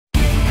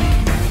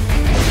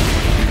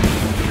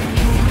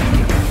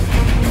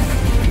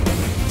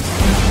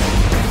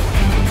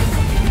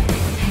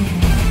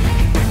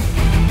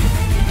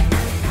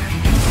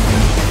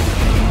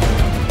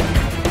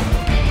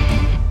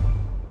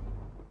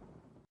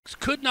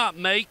Knox could not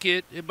make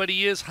it, but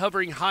he is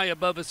hovering high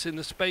above us in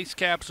the space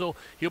capsule.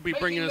 He'll be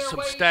bringing us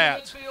some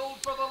stats.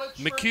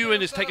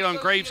 McEwen is taking on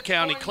Graves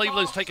County.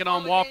 Cleveland's taking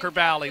on Walker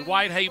Valley.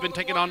 Whitehaven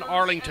taking on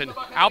Arlington.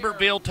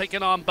 Albertville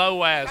taking on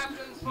Boaz.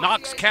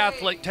 Knox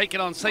Catholic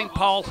taking on St.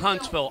 Paul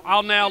Huntsville.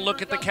 I'll now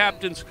look at the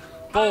captains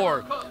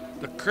for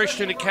the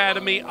Christian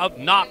Academy of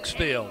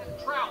Knoxville.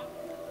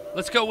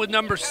 Let's go with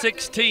number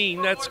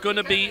 16. That's going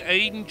to be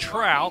Aiden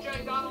Trout.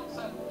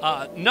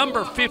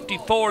 Number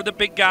 54, the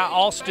big guy,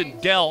 Austin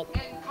Delp.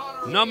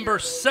 Number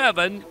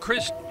 7,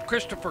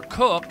 Christopher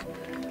Cook.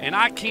 And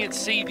I can't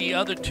see the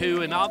other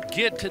two, and I'll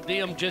get to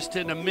them just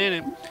in a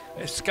minute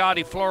as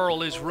Scotty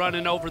Floral is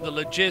running over the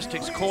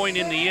logistics, coin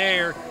in the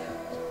air.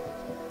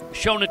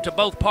 Showing it to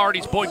both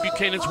parties. Boyd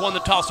Buchanan's won the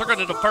toss. They're going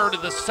to defer to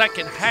the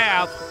second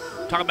half.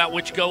 Talk about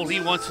which goal he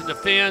wants to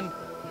defend.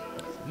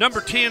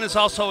 Number 10 is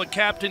also a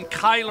captain,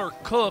 Kyler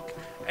Cook,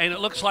 and it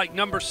looks like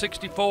number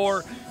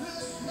 64,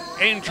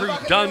 Andrew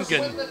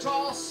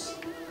Dungan.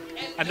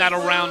 And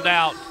that'll round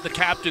out the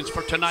captains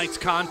for tonight's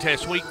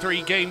contest, Week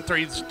 3, Game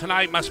 3.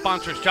 Tonight, my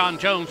sponsor is John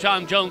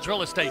Jones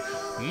Real Estate.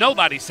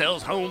 Nobody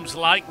sells homes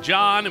like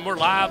John, and we're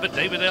live at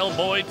David L.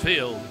 Boyd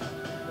Field.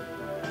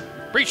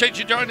 Appreciate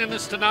you joining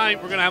us tonight.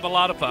 We're going to have a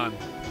lot of fun.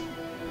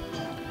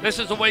 This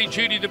is the way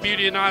Judy the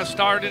Beauty and I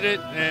started it,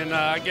 and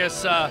I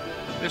guess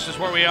this is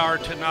where we are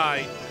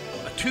tonight.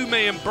 A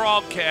two-man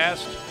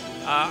broadcast.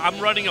 I'm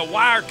running a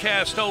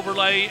Wirecast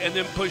overlay and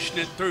then pushing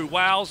it through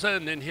Wowza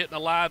and then hitting a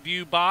live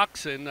view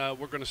box, and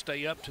we're going to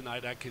stay up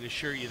tonight, I can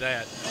assure you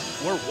that.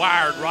 We're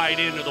wired right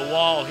into the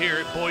wall here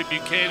at Boyd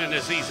Buchanan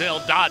as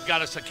Ezel Dodd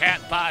got us a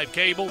Cat 5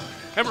 cable,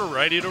 and we're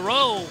ready to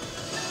roll.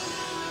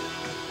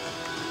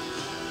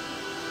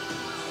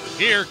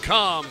 Here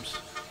comes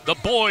the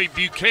Boyd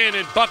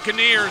Buchanan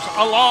Buccaneers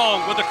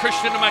along with the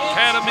Christian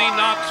Academy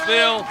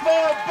Knoxville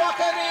for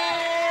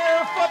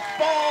Buccaneer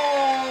football.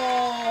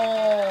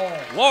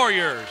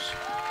 Warriors.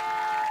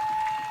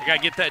 I got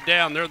to get that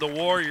down. They're the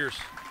Warriors.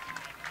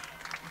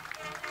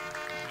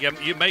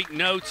 You make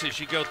notes as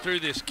you go through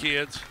this,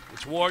 kids.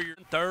 It's Warrior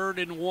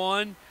 3rd and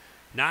 1.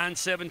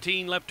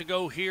 9:17 left to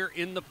go here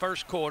in the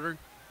first quarter.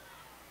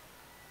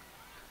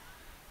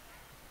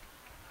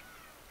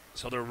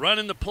 So they're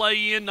running the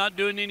play in, not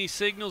doing any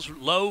signals.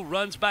 Lowe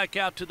runs back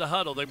out to the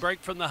huddle. They break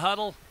from the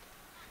huddle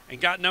and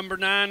got number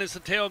 9 as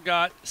the tail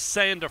got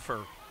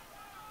Sandifer.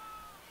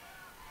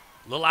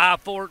 Little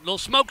I-4, little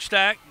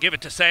smokestack. Give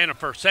it to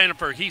Sandifer.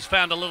 Sandifer, he's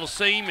found a little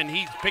seam, and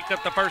he's picked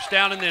up the first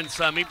down and then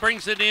some. He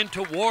brings it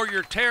into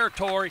Warrior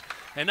territory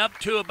and up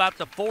to about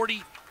the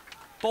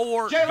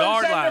 44-yard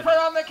line.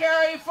 Sandifer on the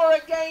carry for a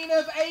gain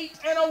of 8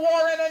 and a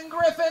Warren and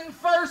Griffin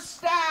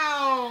first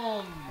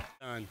down.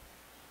 Done.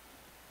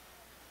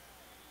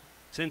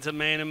 Sends a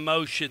man in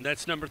motion.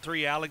 That's number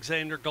 3,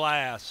 Alexander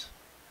Glass.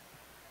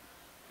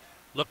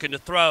 Looking to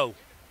throw.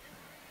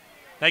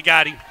 They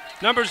got him.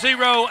 Number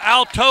 0,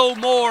 Alto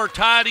Moore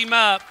tied him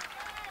up.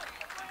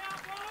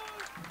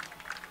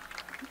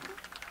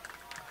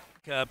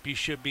 You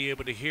should be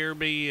able to hear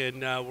me,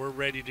 and we're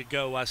ready to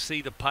go. I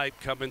see the pipe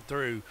coming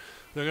through.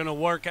 They're going to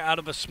work out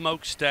of a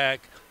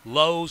smokestack.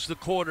 Lowe's the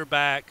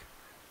quarterback.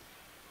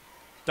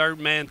 Third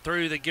man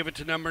through. They give it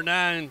to number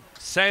 9,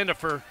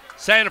 Sandifer.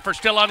 Sandifer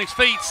still on his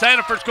feet.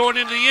 Sandifer's going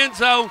into the end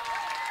zone.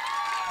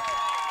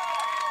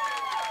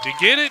 Did you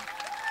get it?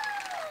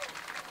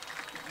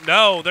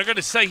 No, they're going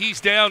to say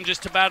he's down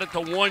just about at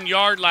the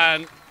 1-yard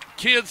line.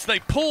 Kids, they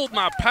pulled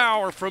my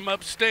power from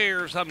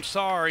upstairs. I'm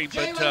sorry,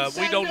 but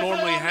we don't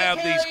normally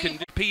have these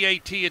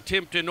PAT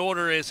attempt in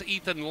order as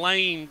Ethan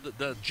Lane,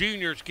 the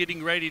junior's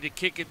getting ready to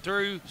kick it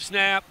through.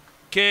 Snap,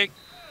 kick.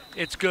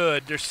 It's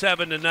good. They're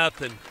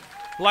 7-0.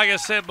 Like I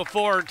said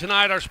before,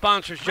 tonight our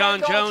sponsor is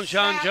John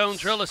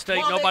Jones Real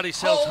Estate. Nobody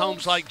sells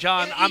homes like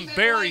John. I'm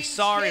very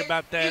sorry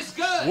about that.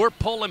 We're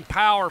pulling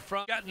power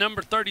from. Got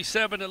number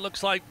 37, it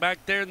looks like,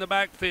 back there in the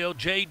backfield.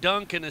 Jay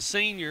Duncan, a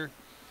senior.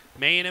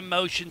 Man in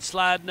motion,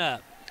 sliding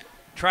up.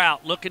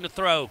 Trout looking to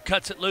throw.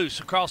 Cuts it loose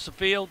across the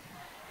field.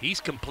 He's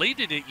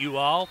completed it, you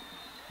all.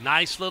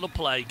 Nice little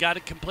play. Got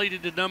it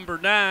completed to number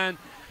 9,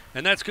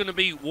 and that's going to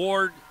be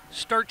Ward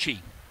Sturchie.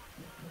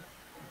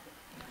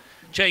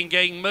 Chain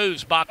gang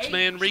moves, box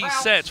man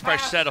resets,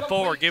 fresh set of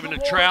 4, giving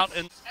it to Trout.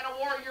 And a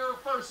Warrior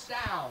first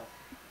down.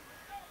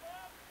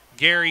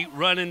 Gary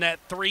running that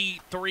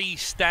 3-3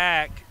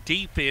 stack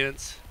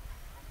defense.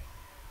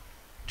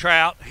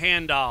 Trout,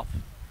 handoff.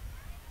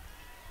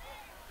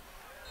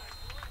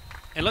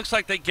 And looks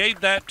like they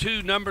gave that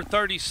to number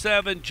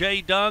 37,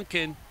 Jay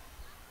Duncan.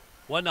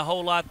 Wasn't a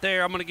whole lot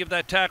there. I'm going to give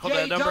that tackle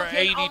to number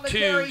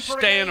 82,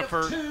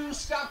 Stanford.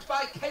 Stopped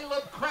by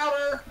Caleb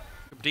Crowder.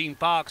 Dean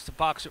Fox, the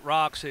Fox at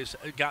Rocks, has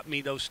got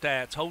me those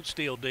stats. Hold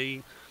still,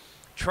 Dean.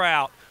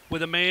 Trout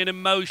with a man in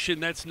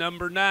motion. That's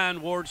number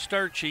 9, Ward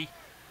Sturchie.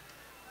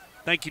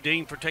 Thank you,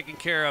 Dean, for taking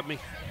care of me.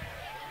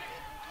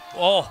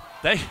 Oh,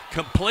 they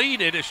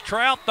completed as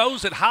Trout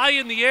throws it high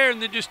in the air and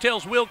then just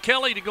tells Will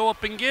Kelly to go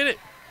up and get it.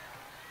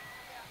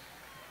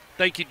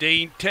 Thank you,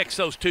 Dean. Text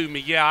those to me.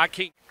 Yeah, I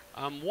can't.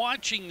 I'm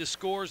watching the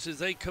scores as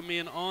they come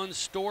in on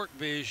Stork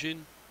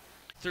Vision.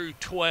 through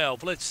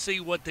 12. Let's see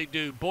what they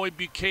do. Boyd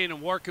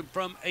Buchanan working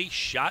from a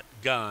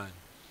shotgun.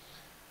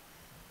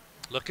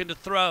 Looking to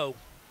throw.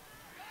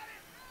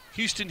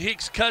 Houston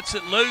Hicks cuts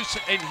it loose,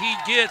 and he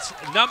gets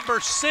number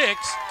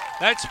 6.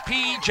 That's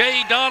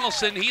P.J.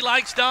 Donaldson. He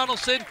likes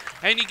Donaldson,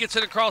 and he gets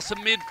it across the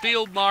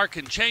midfield mark,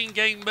 and chain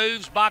gang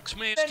moves,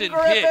 boxman,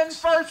 and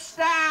Hicks. First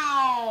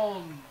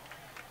down.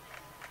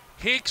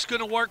 Hicks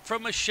going to work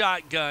from a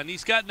shotgun.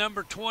 He's got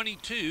number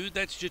 22.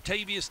 That's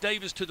Jatavius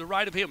Davis to the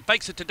right of him.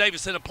 Fakes it to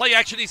Davis in a play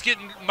action. He's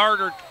getting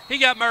murdered. He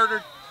got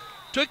murdered.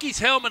 Took his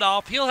helmet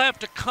off. He'll have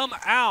to come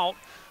out.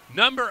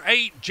 Number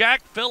 8,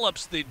 Jack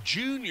Phillips, the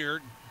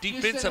junior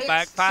defensive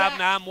back,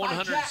 5'9",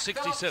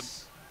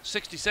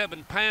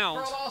 167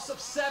 pounds. For a loss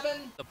of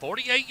 7. The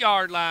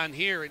 48-yard line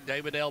here at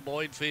David L.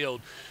 Boyd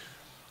Field.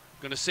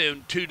 Going to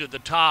send 2 to the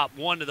top,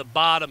 1 to the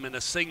bottom, and a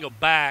single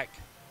back.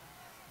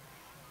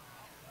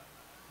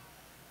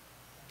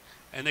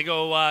 And they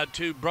go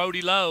to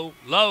Brody Lowe.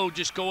 Lowe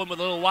just going with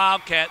a little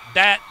wildcat.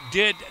 That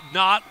did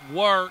not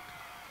work.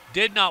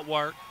 Did not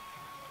work.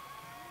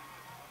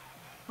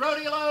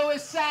 Brody Lowe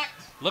is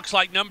sacked. Looks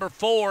like number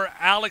 4,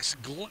 Alex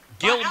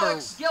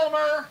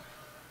Gilmer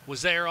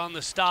was there on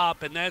the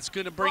stop, and that's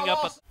going to bring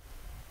up a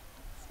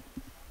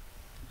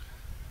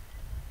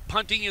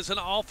punting is an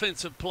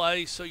offensive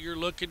play, so you're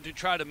looking to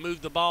try to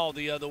move the ball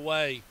the other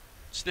way.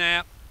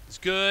 Snap is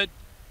good.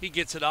 He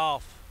gets it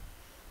off.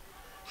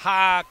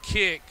 High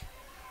kick.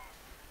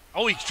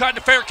 Oh, he's trying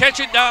to fair catch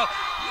it. No,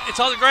 it's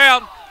on the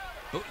ground.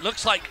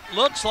 Looks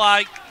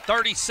like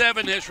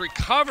 37 has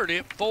recovered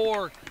it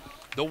for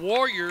the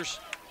Warriors,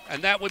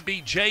 and that would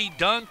be Jay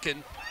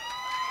Duncan.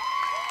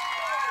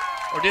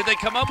 Or did they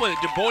come up with it?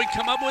 Did Boyd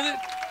come up with it?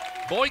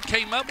 Boyd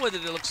came up with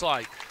it, it looks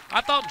like.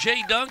 I thought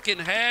Jay Duncan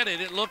had it.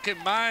 It looked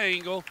at my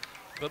angle,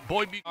 but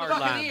Boyd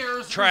line.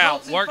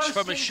 Trout works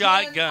from a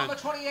shotgun on the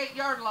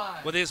 28-yard line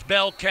with his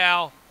bell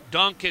cow.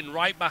 Duncan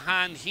right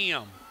behind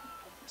him.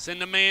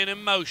 Send the man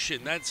in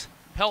motion. That's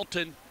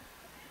Helton,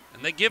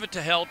 and they give it to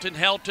Helton.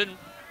 Helton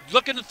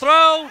looking to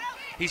throw.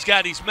 He's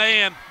got his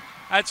man.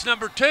 That's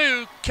number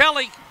 2,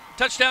 Kelly.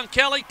 Touchdown,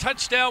 Kelly.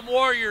 Touchdown,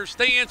 Warriors.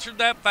 They answered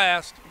that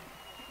fast.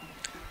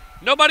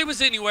 Nobody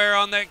was anywhere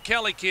on that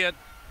Kelly kid.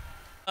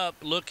 Up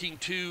looking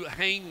to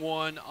hang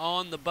one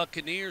on the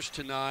Buccaneers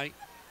tonight.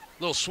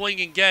 Little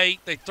swinging gate.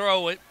 They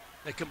throw it.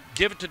 They can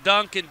give it to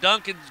Duncan.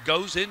 Duncan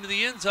goes into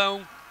the end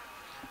zone.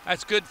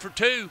 That's good for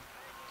 2.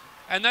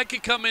 And that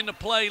could come into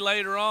play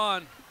later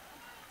on.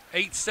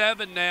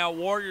 8-7 now.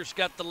 Warriors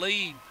got the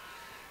lead.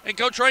 And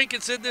Coach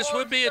Rankin said this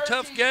would be a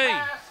tough game.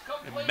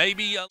 And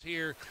maybe up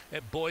here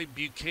at Boyd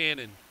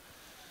Buchanan.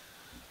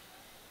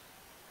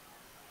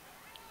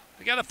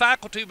 They got a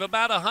faculty of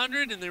about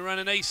 100, and they run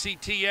an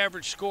ACT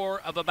average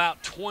score of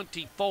about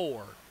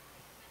 24. And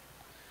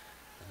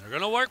they're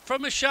going to work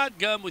from a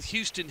shotgun with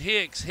Houston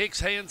Hicks.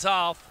 Hicks hands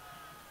off.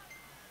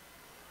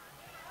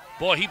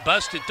 Boy, he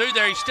busted through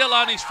there. He's still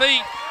on his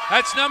feet.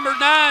 That's number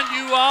 9,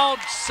 you all.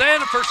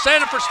 Sanford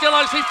still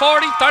on his feet.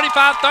 40,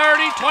 35,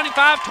 30,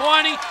 25,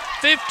 20,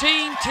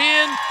 15,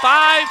 10,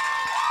 5.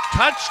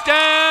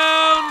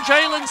 Touchdown,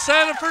 Jalen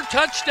Sanford.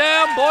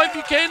 Touchdown, Boyd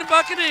Buchanan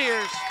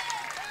Buccaneers.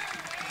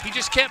 He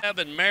just kept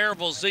having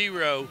Maryville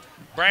 0.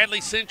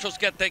 Bradley Central's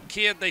got that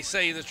kid, they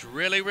say, that's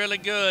really, really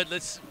good. We're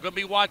going to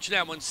be watching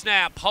that one.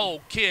 Snap, hold,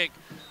 kick.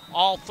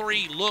 All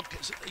 3 look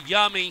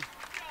yummy.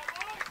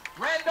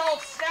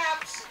 Randolph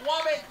snaps,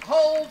 Womack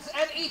holds,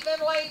 and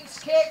Ethan Lane's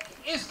kick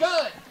is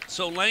good.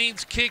 So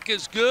Lane's kick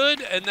is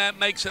good, and that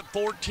makes it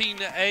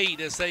 14-8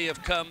 as they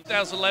have come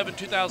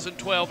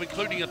 2011-2012,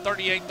 including a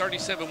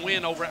 38-37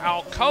 win over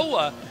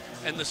Alcoa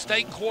and the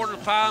state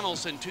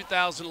quarterfinals in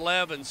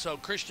 2011. So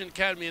Christian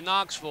Academy of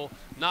Knoxville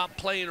not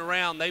playing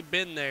around. They've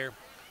been there.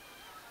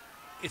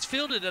 It's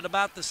fielded at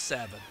about the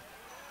 7.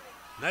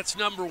 That's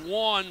number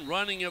 1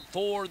 running it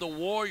for the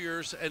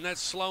Warriors, and that's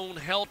Sloan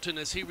Helton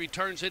as he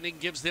returns it and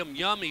gives them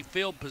yummy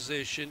field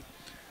position.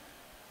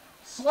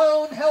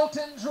 Sloan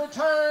Helton's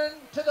return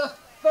to the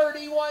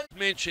 31.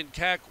 Mentioned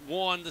CAK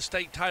won the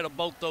state title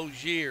both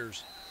those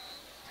years.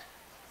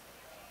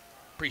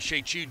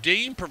 Appreciate you,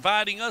 Dean,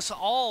 providing us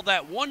all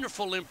that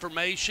wonderful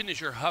information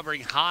as you're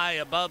hovering high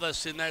above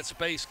us in that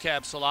space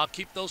capsule. I'll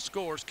keep those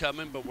scores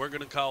coming, but we're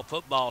going to call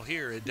football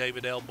here at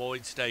David L.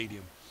 Boyd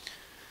Stadium.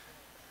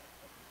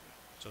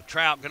 So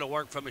Trout going to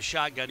work from a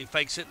shotgun. He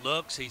fakes it,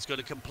 looks. He's going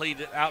to complete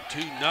it out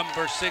to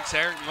number 6,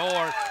 Eric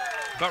Moore.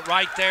 But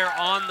right there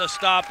on the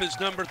stop is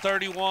number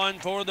 31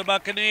 for the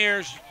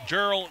Buccaneers,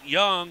 Gerald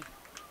Young.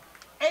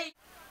 8.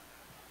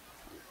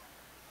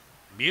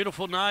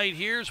 Beautiful night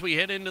here as we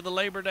head into the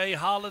Labor Day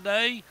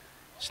holiday.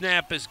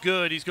 Snap is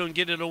good. He's going to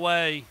get it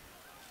away.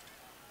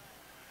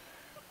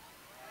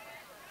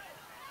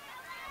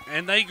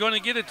 And they're going to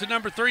get it to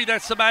number 3.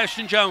 That's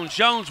Sebastian Jones.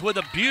 Jones with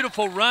a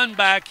beautiful run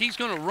back. He's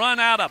going to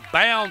run out of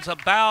bounds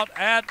about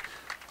at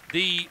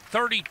the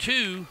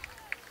 32.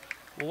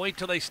 We'll wait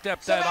till they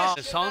step that off.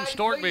 It's on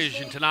Stork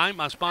Vision tonight.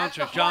 My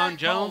sponsor is John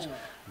Jones.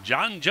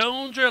 John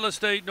Jones Real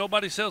Estate.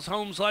 Nobody sells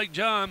homes like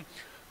John.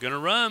 Going to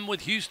run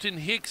with Houston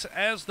Hicks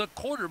as the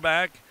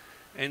quarterback.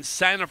 And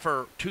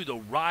Sandifer to the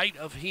right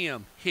of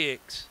him,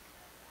 Hicks.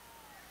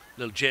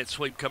 Little jet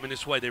sweep coming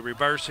this way. They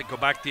reverse it, go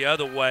back the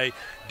other way.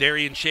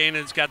 Darian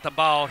Shannon's got the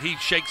ball. He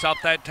shakes off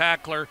that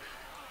tackler.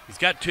 He's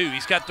got 2,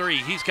 he's got 3,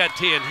 he's got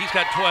 10, he's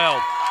got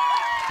 12.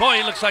 Boy,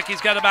 he looks like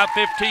he's got about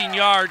 15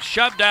 yards.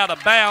 Shoved out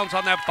of bounds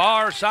on that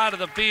far side of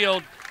the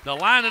field. They'll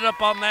line it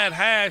up on that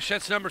hash.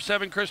 That's number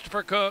 7,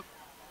 Christopher Cook.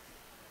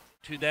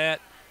 To that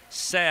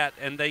set,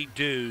 and they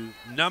do.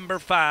 Number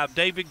 5,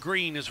 David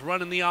Green is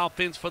running the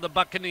offense for the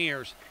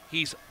Buccaneers.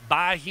 He's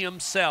by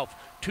himself.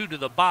 2 to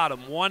the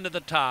bottom, 1 to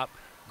the top.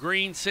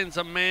 Green sends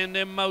a man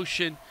in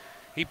motion.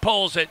 He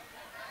pulls it.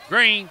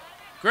 Green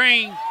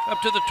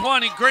up to the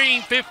 20.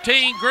 Green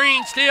 15.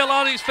 Green still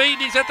on his feet.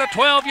 He's at the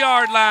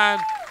 12-yard line.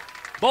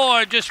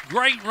 Boy, just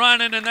great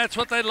running, and that's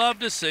what they love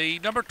to see.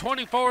 Number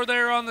 24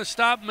 there on the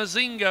stop,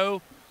 Mazingo.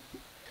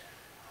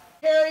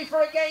 Carry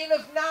for a gain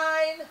of 9.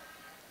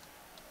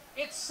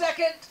 It's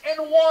 2nd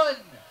and 1.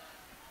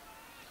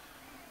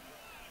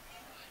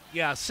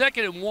 Yeah,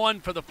 2nd and 1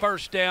 for the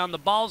first down. The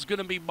ball's going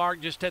to be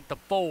marked just at the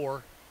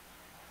 4.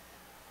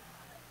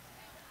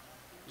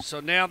 So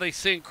now they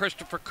send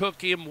Christopher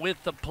Cook in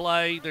with the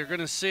play. They're going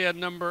to send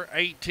number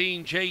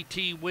 18,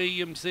 J.T.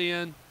 Williams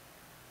in.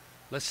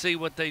 Let's see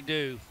what they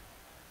do.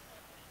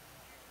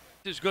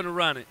 Is going to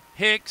run it.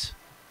 Hicks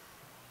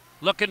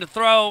looking to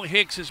throw.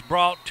 Hicks is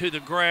brought to the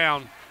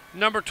ground.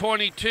 Number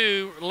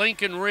 22,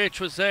 Lincoln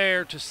Rich was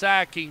there to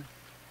sack him.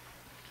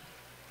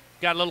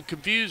 Got a little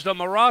confused on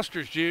my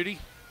rosters, Judy.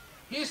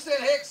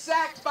 Houston Hicks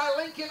sacked by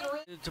Lincoln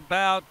Rich. It's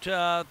about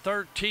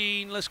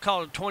 13, let's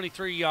call it a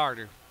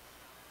 23-yarder.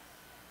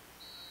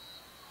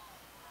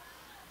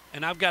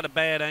 And I've got a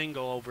bad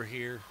angle over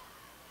here.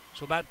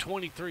 So about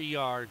 23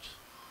 yards.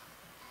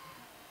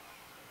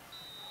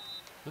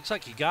 Looks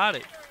like he got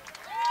it.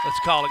 Let's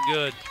call it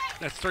good.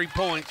 That's 3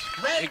 points.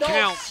 Randolph it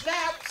counts.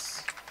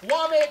 Snaps.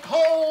 Womack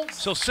holds.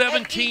 So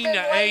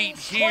 17-8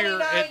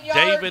 here at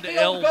David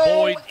L.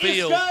 Boyd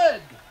Field.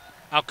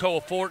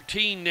 Alcoa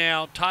 14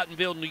 now.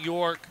 Tottenville, New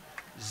York,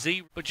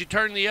 0. But you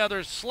turn the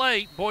other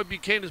slate. Boyd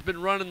Buchanan has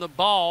been running the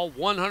ball.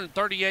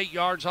 138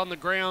 yards on the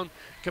ground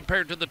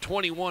compared to the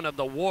 21 of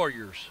the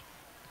Warriors.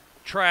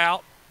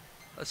 Trout.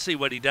 Let's see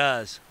what he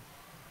does.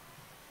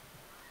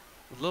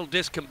 A little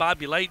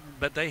discombobulating,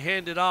 but they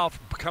hand it off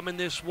coming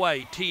this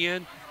way.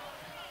 10,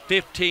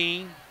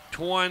 15,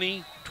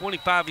 20,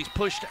 25. He's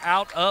pushed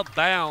out of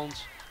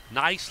bounds.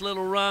 Nice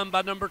little run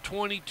by number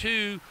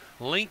 22,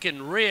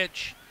 Lincoln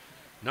Rich.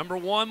 Number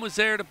 1 was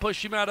there to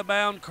push him out of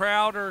bounds.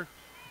 Crowder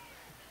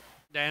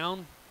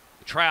down.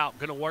 Trout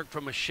going to work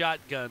from a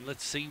shotgun.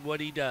 Let's see what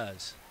he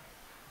does.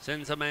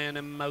 Sends a man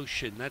in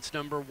motion. That's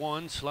number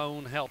 1,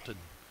 Sloan Helton.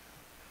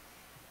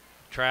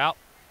 Trout,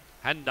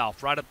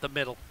 handoff right up the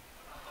middle.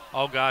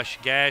 Oh, gosh,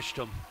 gashed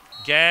him,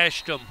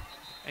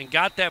 and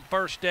got that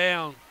first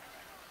down.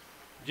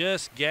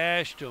 Just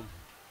gashed him.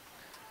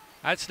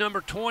 That's number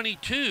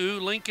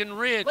 22, Lincoln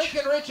Rich.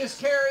 Lincoln Rich's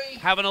carry.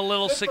 Having a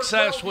little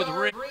success with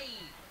Rich.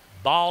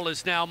 Ball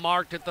is now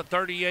marked at the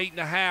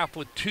 38.5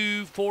 with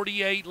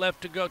 2:48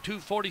 left to go,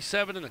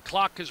 2:47, and the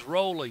clock is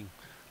rolling.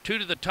 2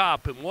 to the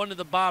top and 1 to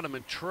the bottom,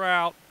 and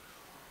Trout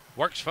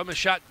works from a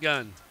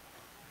shotgun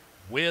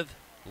with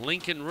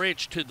Lincoln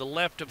Rich to the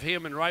left of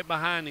him and right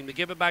behind him. They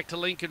give it back to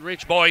Lincoln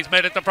Rich. Boy, he's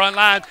met at the front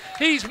line.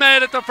 He's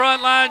met at the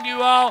front line,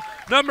 you all.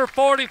 Number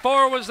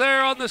 44 was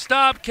there on the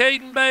stop.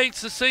 Caden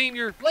Bates, the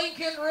senior.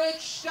 Lincoln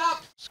Rich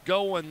stops.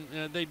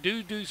 Going. They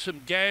do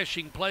some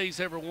gashing plays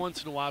every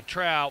once in a while.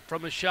 Trout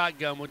from a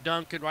shotgun with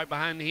Duncan right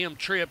behind him.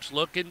 Trips,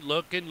 looking,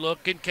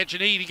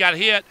 catching heat. He got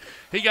hit,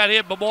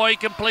 but boy, he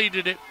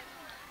completed it.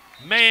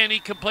 Man, he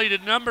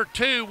completed. Number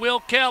 2,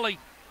 Will Kelly.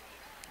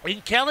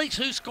 And Kelly's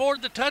who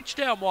scored the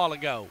touchdown a while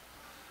ago.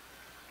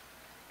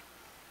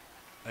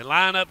 They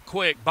line up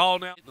quick. Ball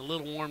now a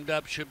little warmed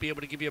up. Should be able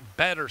to give you a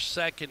better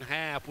second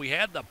half. We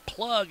had the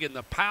plug and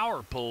the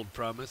power pulled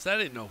from us. That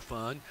ain't no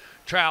fun.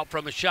 Trout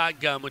from a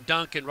shotgun with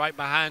Duncan right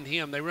behind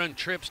him. They run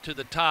trips to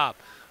the top.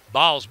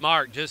 Ball's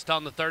marked just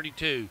on the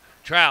 32.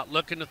 Trout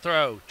looking to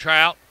throw.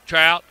 Trout.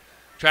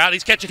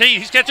 He's catching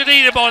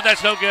heat. Boy,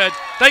 that's no good.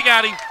 They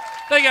got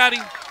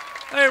him.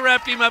 They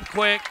wrapped him up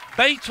quick.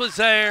 Bates was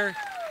there.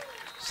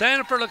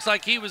 Sandifer looks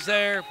like he was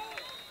there.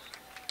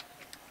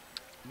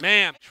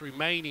 Man,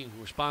 remaining.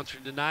 We're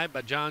sponsored tonight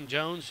by John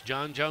Jones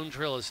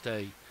Real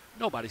Estate.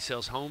 Nobody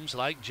sells homes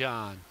like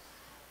John.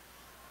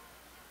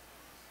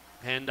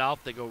 Handoff.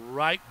 They go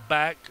right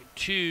back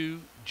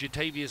to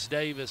Jatavius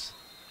Davis.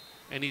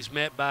 And he's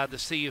met by the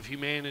Sea of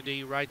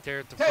Humanity right there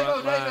at the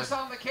front line. Davis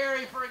on the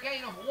carry for a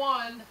gain of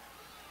 1.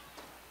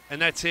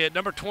 And that's it.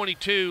 Number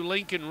 22,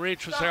 Lincoln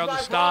Rich was there on the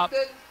stop.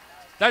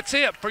 That's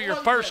it for your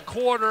first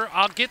quarter.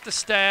 I'll get the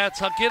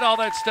stats. I'll get all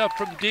that stuff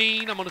from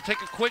Dean. I'm going to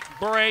take a quick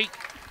break,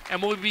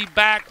 and we'll be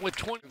back with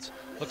 20.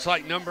 Looks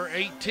like number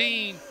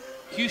 18,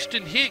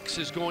 Houston Hicks,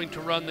 is going to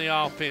run the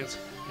offense.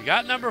 You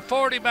got number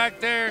 40 back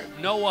there,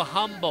 Noah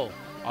Humble.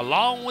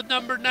 Along with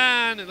number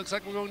 9, it looks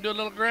like we're going to do a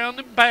little ground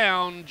and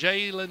pound,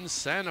 Jalen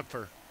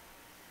Sandifer.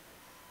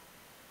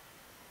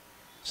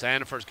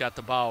 Sandifer's got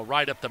the ball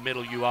right up the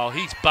middle, you all.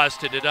 He's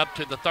busted it up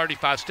to the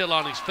 35, still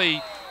on his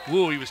feet.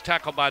 Woo, he was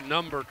tackled by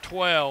number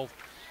 12,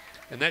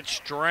 and that's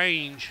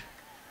strange,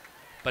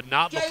 but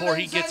not before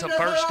he gets a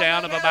first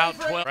down of about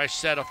 12. Fresh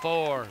set of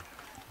 4,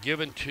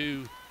 given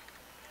to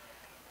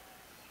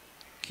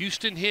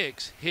Houston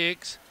Hicks.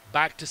 Hicks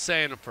back to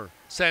Sandifer.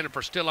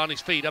 Sandifer still on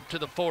his feet, up to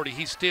the 40.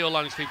 He's still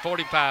on his feet,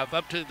 45,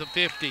 up to the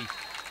 50.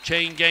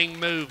 Chain gang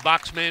move,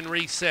 boxman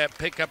reset,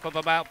 pickup of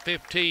about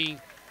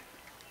 15.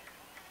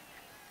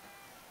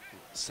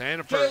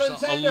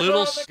 Sandifer's a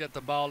little got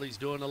the ball. He's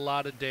doing a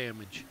lot of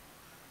damage.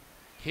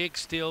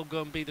 Hicks still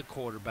going to be the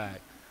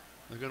quarterback.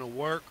 They're going to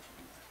work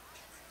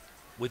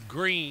with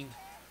Green.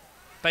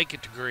 Fake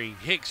it to Green.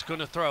 Hicks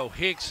going to throw.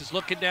 Hicks is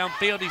looking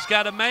downfield. He's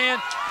got a man.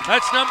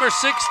 That's number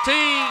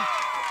 16,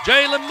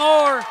 Jalen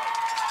Moore.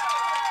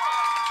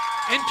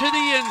 Into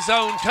the end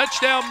zone.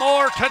 Touchdown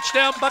Moore.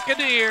 Touchdown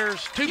Buccaneers.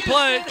 3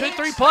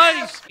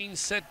 plays.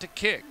 Set to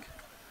kick.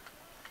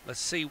 Let's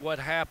see what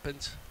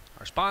happens.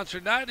 Our sponsor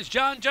tonight is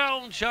John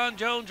Jones. John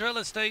Jones Real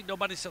Estate.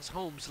 Nobody sells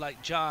homes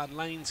like John.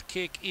 Lane's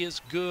kick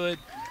is good.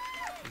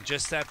 And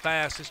just that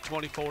fast. It's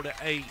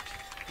 24-8.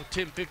 With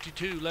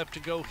 10:52 left to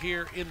go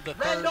here in the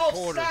third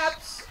quarter.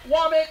 Saps,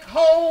 Womack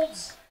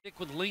holds.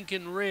 With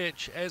Lincoln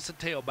Rich as the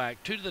tailback.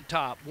 2 to the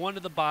top, 1 to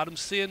the bottom.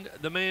 Send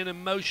the man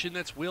in motion.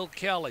 That's Will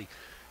Kelly.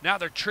 Now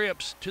they're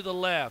trips to the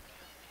left.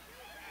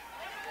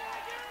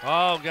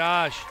 Oh,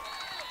 gosh.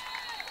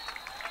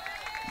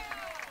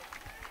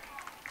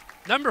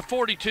 Number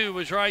 42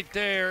 was right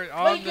there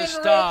on Lincoln the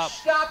stop.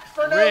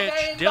 Rich,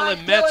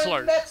 Dylan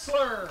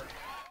Metzler.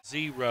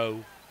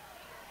 0.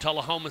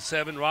 Tullahoma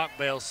 7,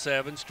 Rockvale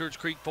 7, Stewart's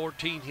Creek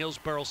 14,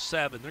 Hillsboro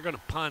 7. They're going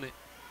to punt it.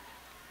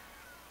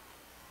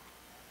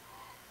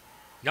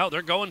 No,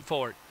 they're going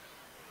for it.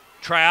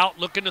 Trout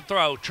looking to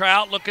throw.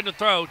 Trout looking to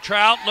throw.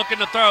 Trout looking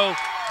to throw.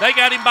 They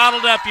got him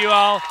bottled up, you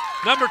all.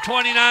 Number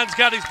 29's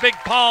got his big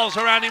paws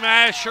around him,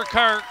 Asher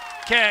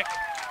CAK.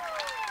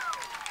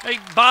 They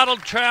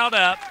bottled Trout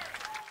up.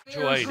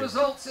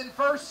 Results in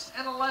 1st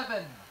and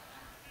 11.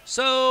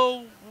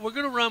 So we're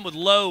going to run with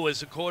Lowe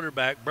as the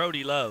quarterback,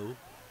 Brody Lowe,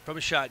 from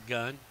a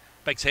shotgun.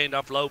 Fakes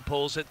handoff, Lowe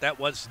pulls it. That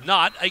was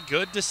not a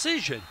good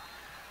decision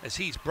as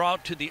he's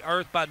brought to the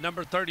earth by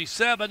number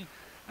 37.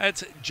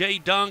 That's Jay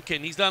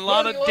Duncan. He's done a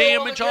lot of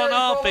damage on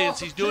offense.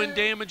 He's doing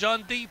damage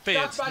on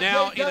defense.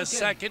 Now in a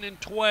 2nd and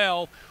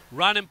 12,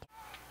 running.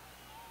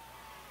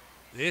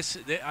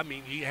 I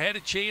mean, he had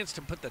a chance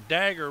to put the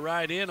dagger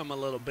right in him a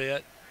little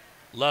bit.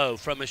 Lowe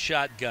from a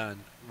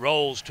shotgun.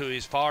 Rolls to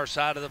his far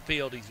side of the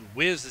field. He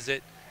whizzes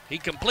it. He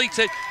completes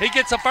it. He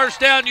gets a first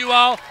down, you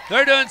all.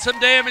 They're doing some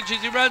damage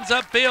as he runs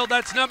upfield.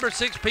 That's number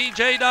 6,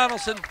 P.J.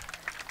 Donaldson.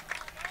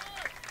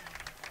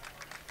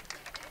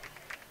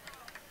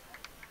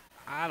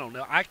 I don't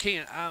know. I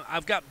can't.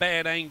 I've got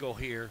bad angle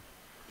here.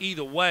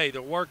 Either way,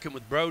 they're working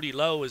with Brody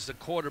Lowe as the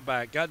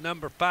quarterback. Got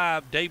number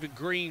 5, David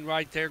Green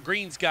right there.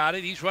 Green's got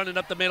it. He's running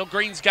up the middle.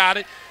 Green's got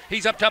it.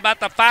 He's up to about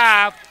the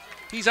 5.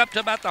 He's up to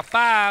about the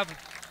 5.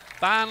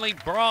 Finally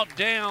brought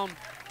down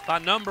by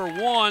number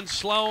 1,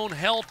 Sloan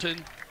Helton.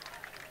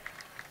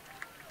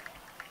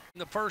 In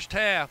the first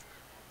half,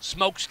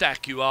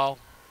 smokestack, you all.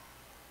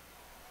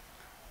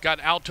 Got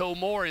Alto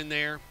Moore in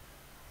there.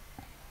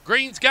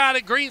 Green's got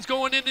it. Green's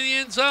going into the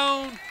end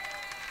zone.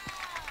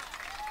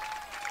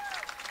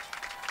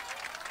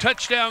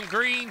 Touchdown,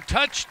 Green.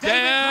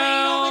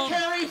 Touchdown.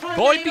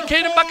 Boyd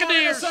Buchanan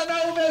Buccaneers.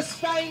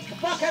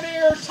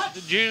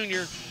 The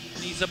junior.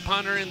 He's a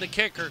punter and the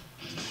kicker.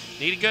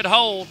 Need a good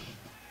hold.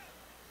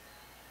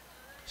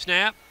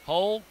 Snap,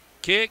 hold,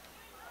 kick.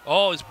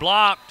 Oh, it's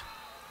blocked.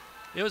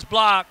 It was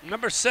blocked.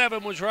 Number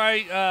 7 was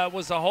right,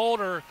 was the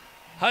holder,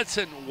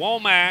 Hudson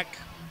Womack.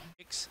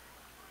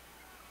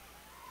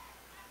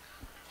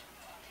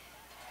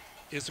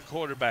 Is the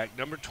quarterback.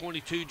 Number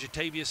 22,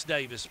 Jatavius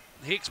Davis.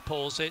 Hicks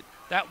pulls it.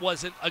 That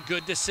wasn't a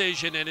good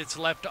decision, and it's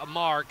left a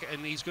mark,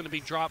 and he's going to be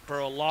dropped for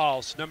a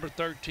loss. Number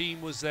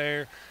 13 was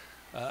there,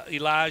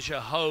 Elijah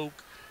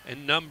Hoke,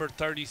 and number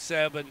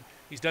 37.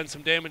 He's done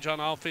some damage on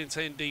offense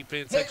and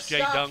defense. That's Jay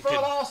Duncan. For a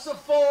loss of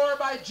 4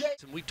 by Jay.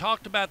 We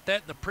talked about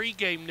that in the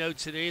pregame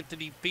notes that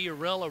Anthony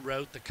Fiorella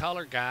wrote, the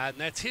color guy, and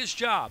that's his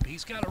job.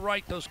 He's got to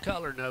write those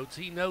color notes.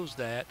 He knows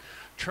that.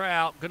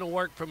 Trout going to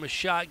work from a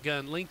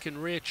shotgun.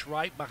 Lincoln Rich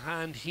right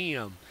behind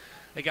him.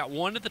 They got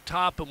 1 at the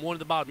top and 1 at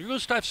the bottom. You're going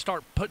to have to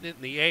start putting it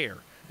in the air,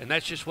 and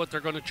that's just what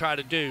they're going to try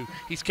to do.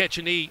 He's catch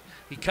and eat.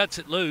 He cuts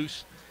it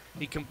loose.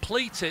 He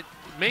completes it.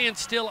 Man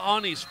still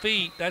on his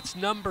feet. That's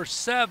number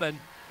 7.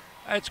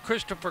 That's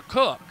Christopher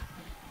Cook.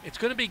 It's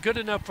going to be good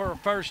enough for a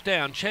first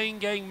down. Chain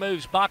gang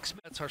moves. Box.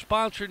 That's our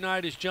sponsor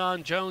tonight is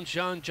John Jones.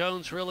 John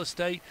Jones Real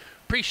Estate.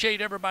 Appreciate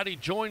everybody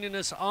joining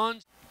us on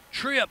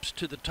trips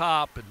to the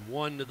top and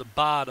 1 to the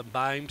bottom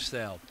by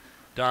himself.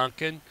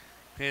 Duncan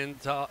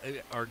hands off,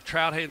 or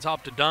Trout hands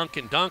off to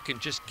Duncan. Duncan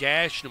just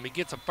gashed him. He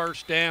gets a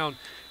first down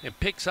and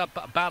picks up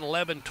about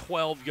 11,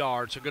 12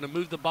 yards. They're going to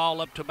move the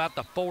ball up to about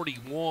the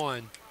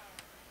 41.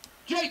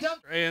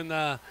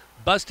 And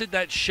busted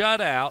that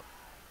shutout.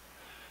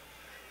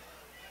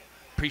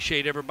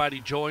 Appreciate everybody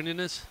joining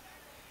us.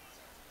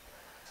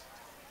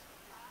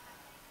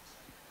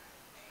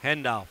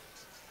 Handoff.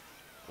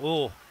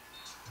 Oh,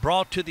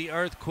 brought to the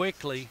earth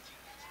quickly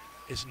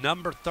is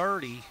number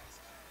 30.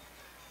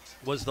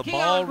 Was the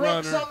ball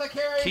runner,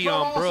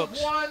 Keon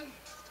Brooks.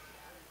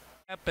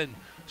 Happen.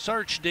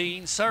 Search,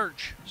 Dean.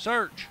 Search.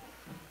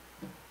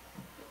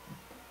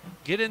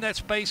 Get in that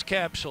space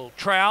capsule.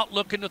 Trout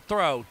looking to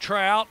throw.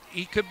 Trout,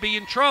 he could be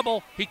in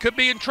trouble.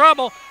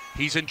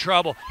 He's in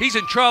trouble. He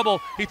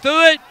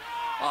threw it.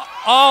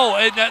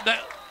 And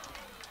that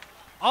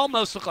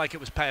almost looked like it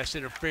was pass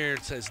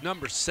interference as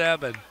number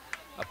 7.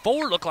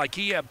 4 looked like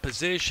he had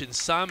position,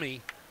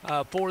 Sammy,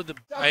 for the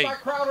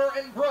Crowder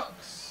and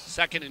Brooks.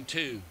 2nd and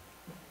 2.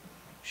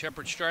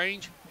 Shepard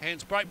Strange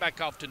hands right back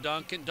off to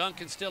Duncan.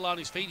 Duncan's still on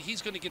his feet.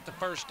 He's going to get the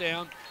first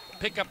down.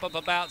 Pickup of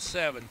about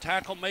 7.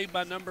 Tackle made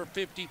by number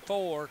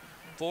 54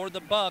 for the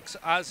Bucks,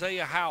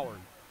 Isaiah Howard.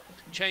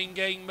 Chain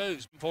gang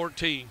moves.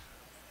 14.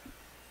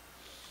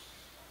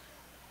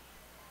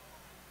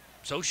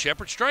 So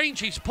Shepard Strange,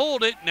 he's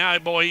pulled it. Now,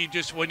 boy,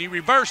 when he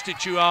reversed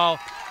it, you all,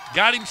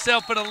 got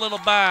himself in a little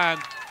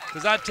bind.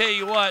 Because I tell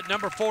you what,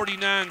 number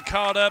 49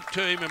 caught up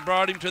to him and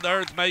brought him to the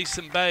earth,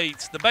 Mason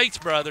Bates. The Bates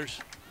brothers.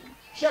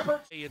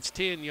 Shepard. It's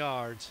 10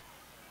 yards.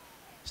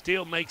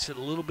 Still makes it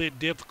a little bit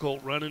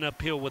difficult running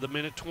uphill with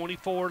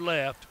 1:24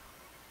 left.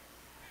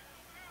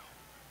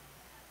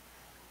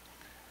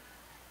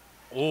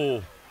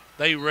 Oh,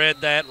 they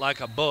read that like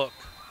a book.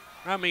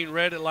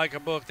 Read it like a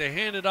book. They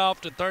handed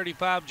off to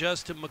 35,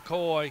 Justin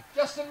McCoy.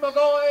 Justin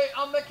McCoy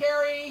on the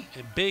carry.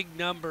 And big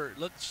number.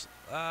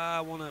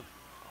 I want to.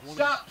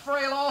 Stopped for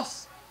a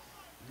loss.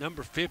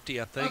 Number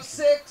 50, I think. Of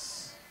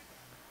 6.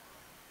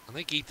 I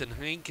think Ethan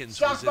Hankins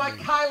stopped was in by there.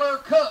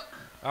 Kyler Cook.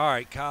 All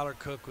right, Kyler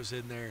Cook was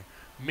in there.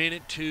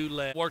 1:02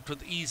 left. Worked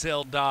with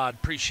Ezel Dodd.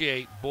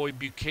 Appreciate Boyd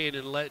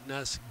Buchanan letting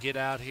us get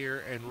out here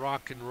and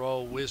rock and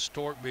roll with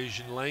Stork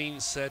Vision. Lane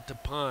set to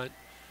punt.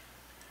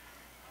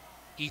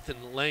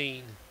 Ethan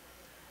Lane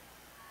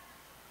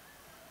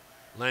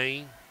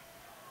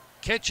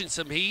catching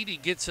some heat. He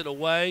gets it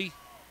away.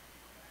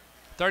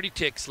 30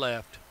 ticks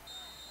left.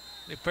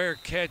 A fair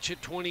catch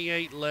at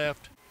 28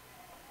 left.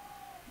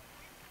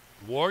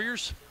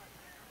 Warriors,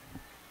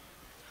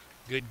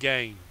 good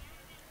game.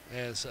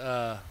 As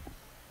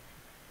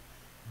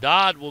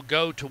Dodd will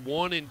go to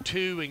 1 and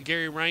 2, and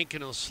Gary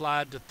Rankin will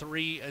slide to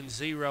 3 and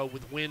 0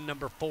 with win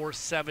number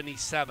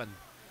 477.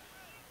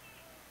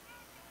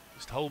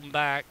 Just holding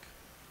back.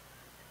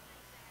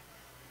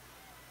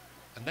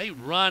 And they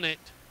run it.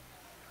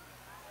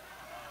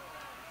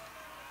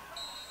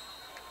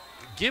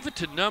 Give it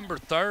to number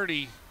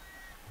 30.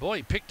 Boy,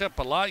 he picked up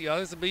a lot, y'all.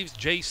 This believes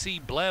J.C.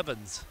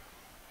 Blevins.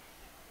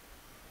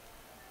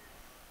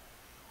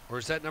 Or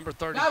is that number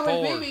 34?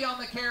 Godwin Beebe on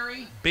the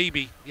carry.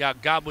 Beebe. Yeah,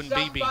 Godwin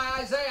Stopped Beebe. by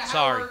Isaiah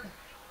Sorry. Howard.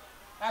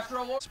 After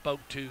a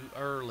spoke too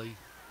early.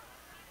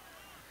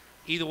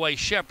 Either way,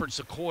 Shepard's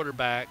the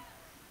quarterback.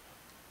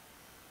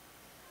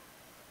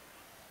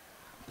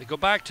 They go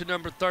back to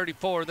number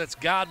 34. That's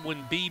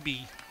Godwin Beebe.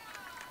 And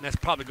that's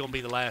probably going to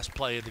be the last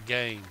play of the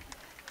game.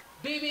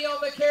 Beebe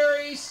on the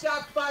carry.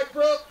 Stopped by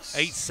Brooks.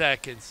 8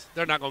 seconds.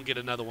 They're not going to get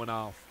another one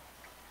off.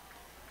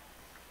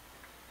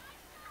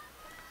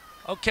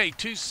 Okay,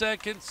 2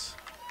 seconds.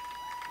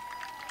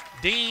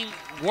 Dean,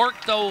 work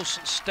those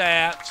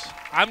stats.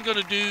 I'm going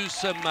to do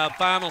some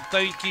final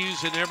thank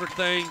yous and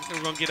everything.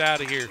 We're going to get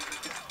out of here.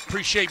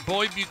 Appreciate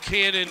Boyd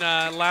Buchanan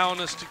allowing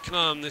us to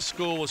come. This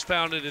school was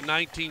founded in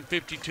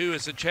 1952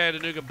 as the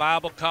Chattanooga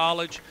Bible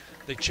College.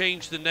 They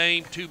changed the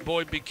name to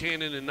Boyd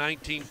Buchanan in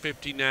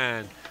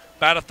 1959.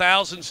 About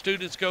 1,000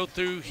 students go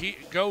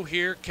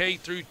here, K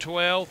through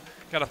 12.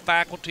 Got a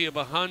faculty of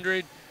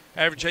 100.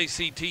 Average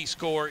ACT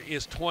score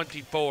is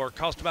 24.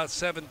 Cost about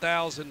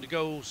 $7,000 to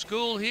go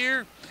school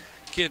here.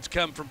 Kids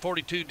come from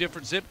 42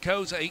 different zip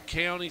codes, 8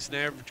 counties, and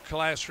average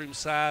classroom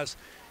size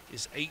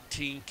is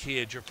 18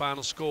 kids. Your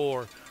final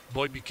score,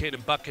 Boyd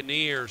Buchanan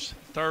Buccaneers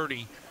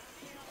 30.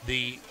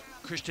 The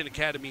Christian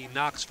Academy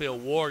Knoxville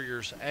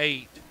Warriors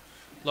 8.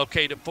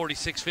 Located at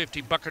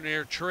 4650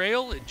 Buccaneer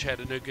Trail in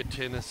Chattanooga,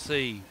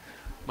 Tennessee.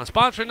 My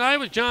sponsor tonight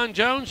was John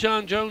Jones.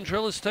 John Jones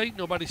Real Estate.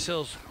 Nobody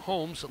sells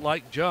homes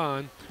like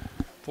John.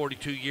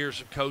 42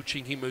 years of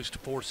coaching. He moves to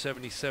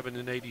 477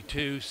 and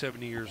 82,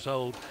 70 years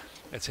old.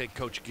 That's head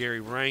coach Gary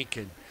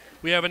Rankin.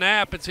 We have an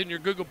app. It's in your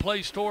Google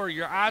Play Store or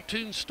your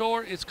iTunes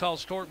Store. It's called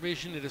Stork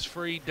Vision. It is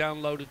free.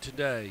 Download it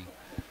today.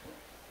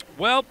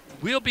 Well,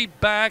 we'll be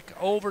back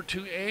over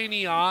to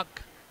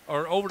Antioch,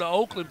 or over to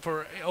Oakland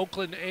for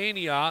Oakland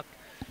Antioch.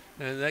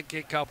 And that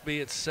kickoff will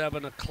be at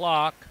 7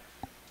 o'clock.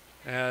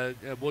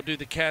 We'll do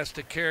the cast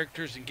of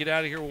characters and get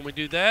out of here. When we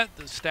do that,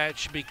 the stats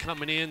should be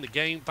coming in,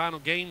 the final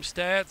game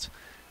stats.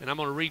 And I'm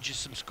going to read you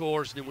some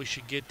scores, and then we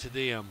should get to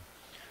them.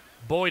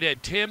 Boyd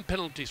had 10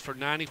 penalties for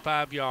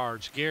 95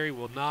 yards. Gary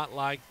will not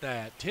like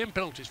that. 10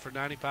 penalties for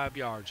 95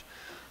 yards.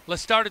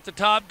 Let's start at the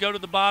top, go to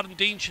the bottom.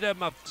 Dean should have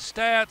my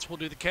stats. We'll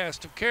do the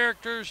cast of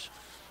characters.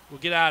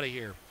 We'll get out of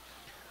here.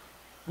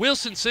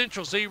 Wilson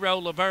Central 0,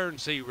 Laverne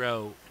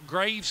 0.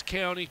 Graves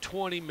County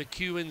 20,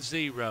 McEwen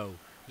 0.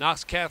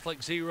 Knox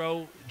Catholic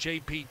 0,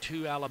 JP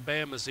 2,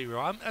 Alabama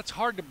 0. That's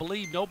hard to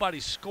believe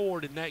nobody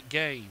scored in that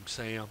game,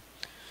 Sam.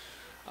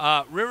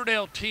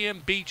 Riverdale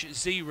 10, Beach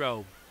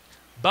 0.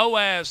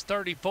 Boaz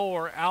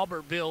 34,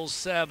 Albertville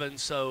 7.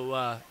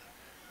 So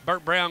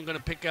Burt Brown going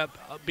to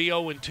be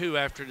 0-2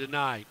 after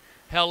tonight.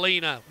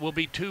 Helena will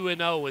be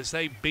 2-0 as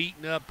they've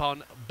beaten up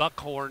on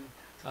Buckhorn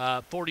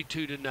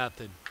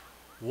 42-0.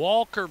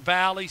 Walker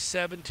Valley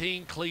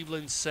 17,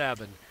 Cleveland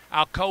 7.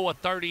 Alcoa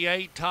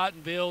 38,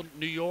 Tottenville,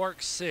 New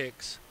York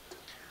 6.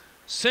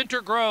 Center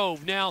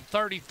Grove now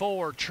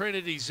 34,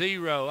 Trinity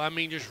 0. I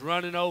mean, just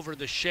running over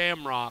the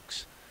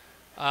Shamrocks.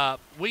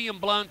 William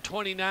Blount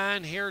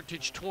 29,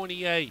 Heritage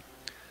 28.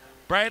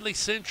 Bradley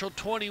Central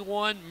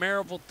 21,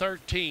 Maryville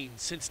 13.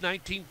 Since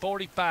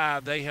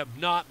 1945, they have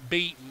not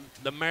beaten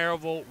the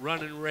Maryville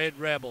Running Red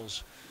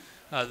Rebels.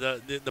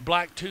 The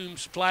Black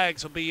Tombs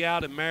flags will be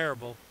out in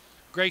Maryville.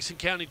 Grayson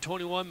County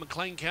 21,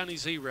 McLean County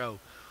 0.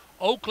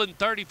 Oakland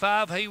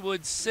 35,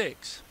 Haywood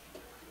 6.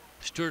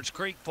 Stewart's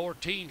Creek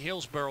 14,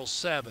 Hillsboro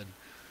 7.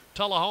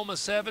 Tullahoma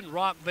 7,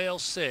 Rockville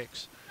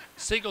 6.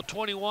 Siegel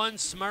 21,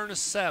 Smyrna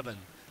 7.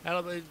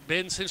 That'll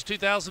been since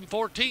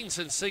 2014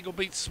 since Siegel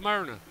beat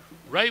Smyrna.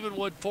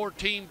 Ravenwood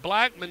 14,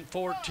 Blackman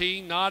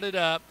 14, knotted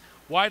up.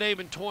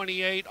 Whitehaven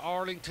 28,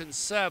 Arlington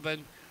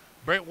 7.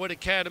 Brentwood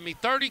Academy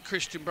 30,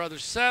 Christian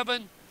Brothers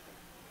 7.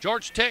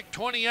 Georgia Tech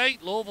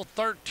 28, Louisville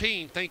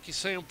 13. Thank you,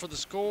 Sam, for the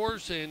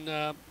scores. And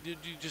you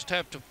just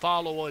have to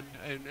follow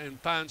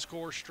and find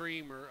Score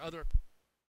Stream or other.